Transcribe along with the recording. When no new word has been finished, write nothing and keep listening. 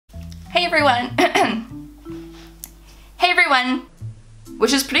Hey everyone. Hey everyone.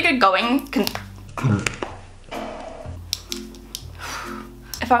 Which is pretty good going.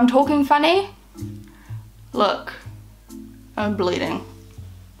 If I'm talking funny, look, I'm bleeding.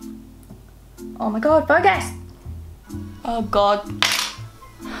 Oh my god, focus! Oh god.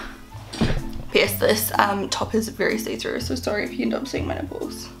 P.S. this top is very see-through, so sorry if you end up seeing my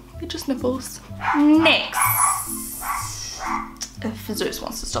nipples. They're just nipples. Next. If Zeus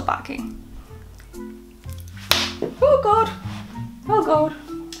wants to stop barking. Oh god. Oh god.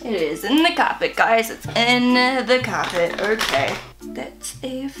 It is in the carpet, guys. It's in the carpet. Okay. That's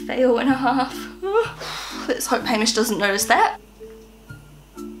a fail and a half. Let's hope Hamish doesn't notice that.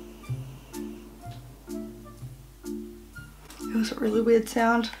 It was a really weird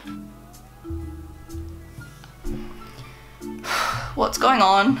sound. What's going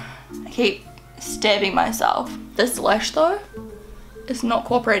on? I keep stabbing myself. This lash though is not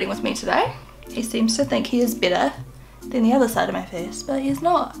cooperating with me today. He seems to think he is better than the other side of my face, but he's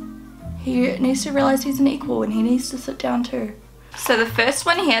not. He needs to realize he's an equal and he needs to sit down too. So the first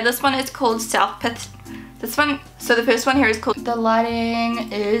one here, this one is called South Pith. So the first one here is called The Lighting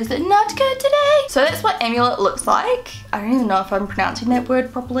Is Not Good Today. So that's what amulet looks like. I don't even know if I'm pronouncing that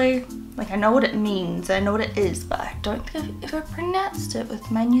word properly. Like, I know what it means, I know what it is, but I don't think I've ever pronounced it with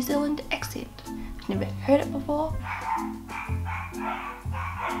my New Zealand accent. I've never heard it before.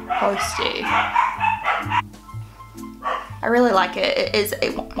 Posty. I really like it. It is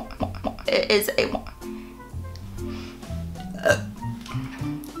a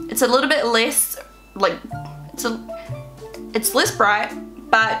it's a little bit less, like, it's less bright,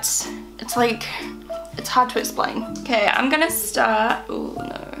 but it's like, it's hard to explain. Okay, I'm gonna start, oh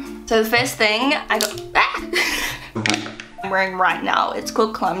no. So the first thing I got, I'm wearing right now, it's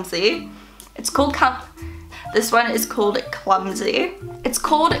called Clumsy. It's called, this one is called Clumsy. It's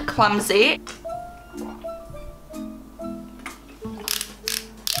called Clumsy.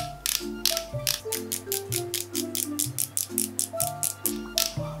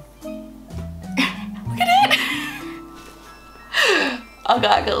 Oh god,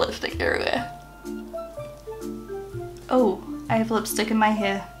 I got lipstick everywhere. Oh, I have lipstick in my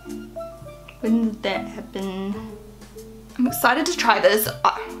hair. When did that happen? I'm excited to try this.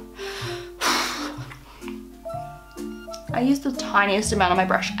 I used the tiniest amount of my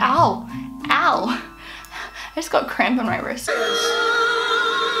brush. Ow! Ow! I just got cramp in my wrist.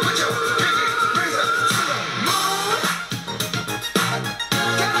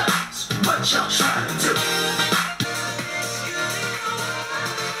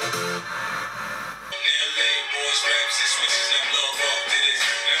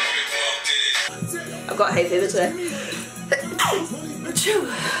 I've got hay fever today. Chew.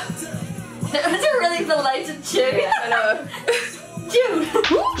 That was a really belated chew. I know. Chew.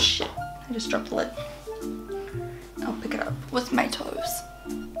 Oh shit. I just dropped the lid. I'll pick it up with my toes.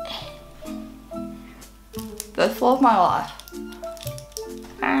 The flow of my life.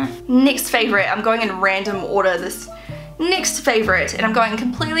 Next favorite. I'm going in random order. This next favorite, and I'm going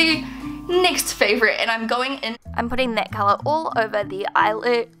completely next favorite, and I'm going in. I'm putting that color all over the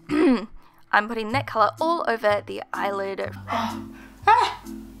eyelid. I'm putting that color all over the eyelid. Oh, ah.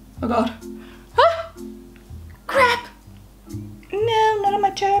 Oh god. Ah. Crap. No, not on my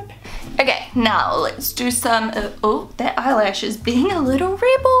chirp. Okay, now let's do some, oh, that eyelash is being a little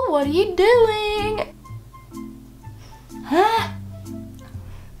rebel. What are you doing? Huh?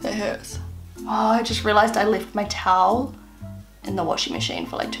 That hurts. Oh, I just realized I left my towel in the washing machine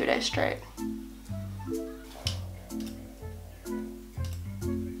for like 2 days straight.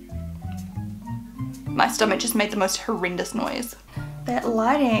 My stomach just made the most horrendous noise. That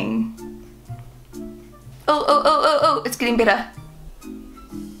lighting. Oh, oh, oh, oh, oh, it's getting better.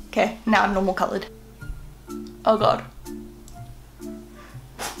 Okay, now I'm normal colored. Oh god.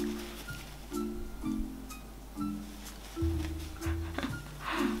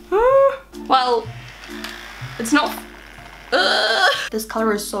 Well, it's not. This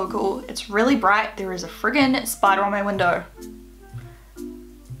color is so cool. It's really bright. There is a friggin' spider on my window.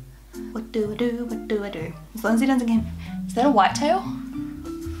 What do I do? What do I do? As long as he doesn't get. Is that a whitetail?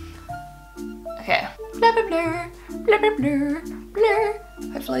 Okay. Blah blah blah. Blah blah blah. Blah.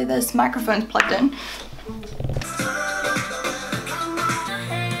 Hopefully this microphone's plugged in.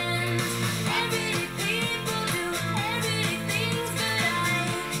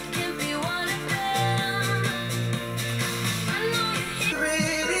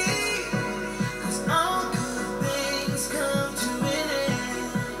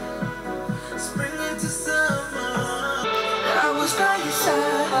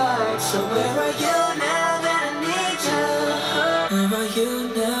 So where are you now that I need you? Where are you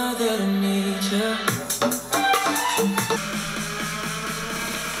now? that I need you.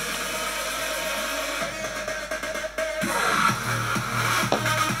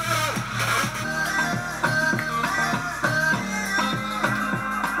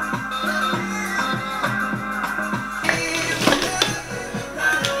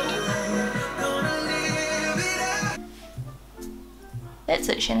 That's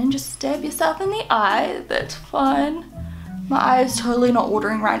it, Shannon, just stab yourself in the eye, that's fine. My eye is totally not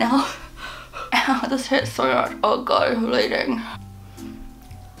watering right now. Ow, this hurts so much. Oh god, I'm bleeding.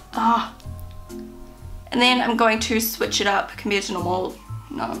 Ah. And then I'm going to switch it up compared to normal.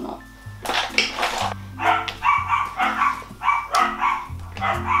 No, I'm not.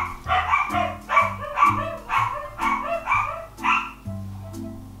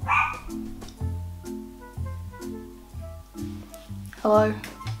 Hello.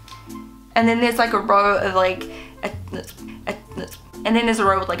 And then there's like a row of like and then there's a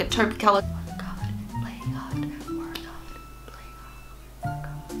row with like a taupe color.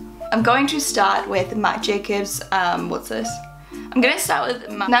 I'm going to start with Marc Jacobs, what's this? I'm going to start with,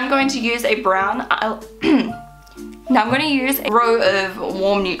 now I'm going to use a brown, now I'm going to use a row of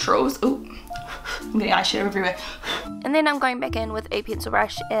warm neutrals. Ooh, I'm getting eyeshadow everywhere. And then I'm going back in with a pencil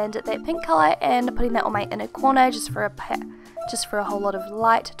brush and that pink color and putting that on my inner corner just for a whole lot of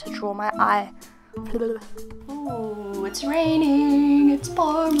light to draw my eye. Ooh, it's raining, it's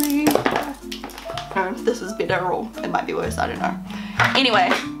pouring. No, this is better or it might be worse, I don't know.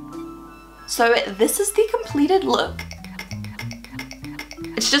 Anyway, so this is the completed look.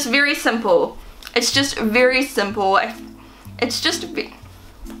 It's just very simple. It's just very simple.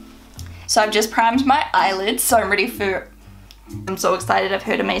 So I've just primed my eyelids, so I'm ready for, I'm so excited. I've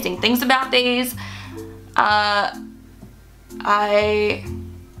heard amazing things about these. I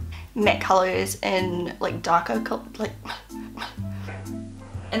matte colors in like darker color, like,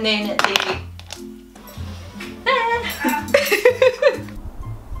 and then the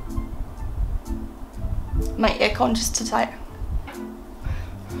my aircon just too tight.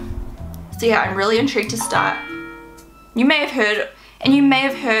 So yeah, I'm really intrigued to start. You may have heard, and you may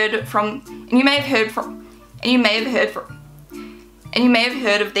have heard of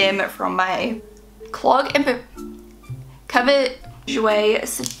them from my clog and cover jouet.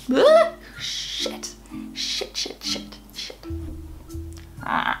 Shit.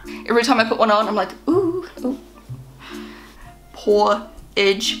 Every time I put one on, I'm like, ooh. Porridge.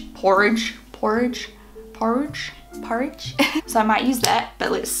 So I might use that,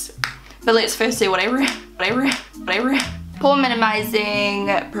 but let's first see whatever. Pore minimizing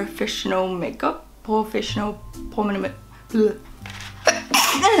professional makeup.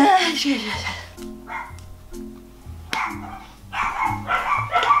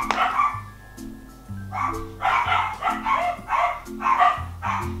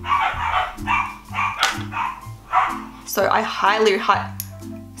 So I highly recommend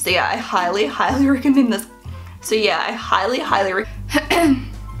this. So yeah, I highly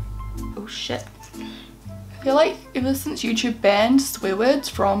oh shit. I feel like ever since YouTube banned swear words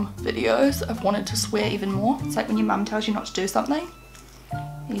from videos, I've wanted to swear even more. It's like when your mum tells you not to do something,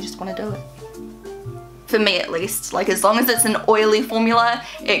 and you just want to do it. For me at least, like as long as it's an oily formula,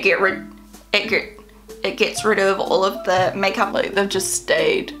 it gets rid of all of the makeup, like they've just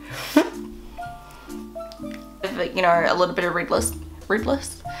stayed. You know, a little bit of redness,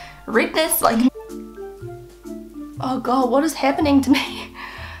 like, oh god, what is happening to me?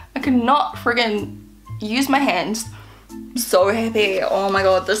 I could not friggin' use my hands. I'm so happy. Oh my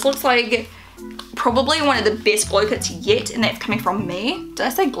god, this looks like probably one of the best glow kits yet, and that's coming from me. Did I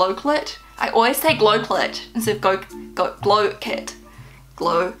say glow kit? I always say glow kit instead of glow kit.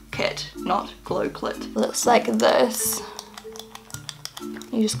 Glow kit, not glow klit. Looks like this.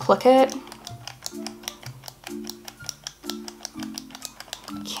 You just click it.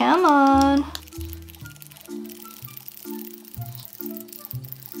 Come on.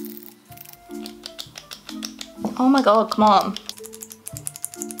 Oh my god, come on.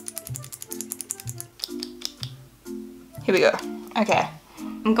 Here we go. Okay.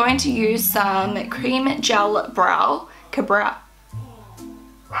 I'm going to use some cream gel brow.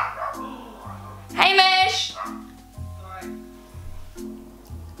 Hey Mish!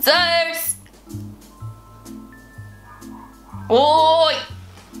 Zeus! Oi!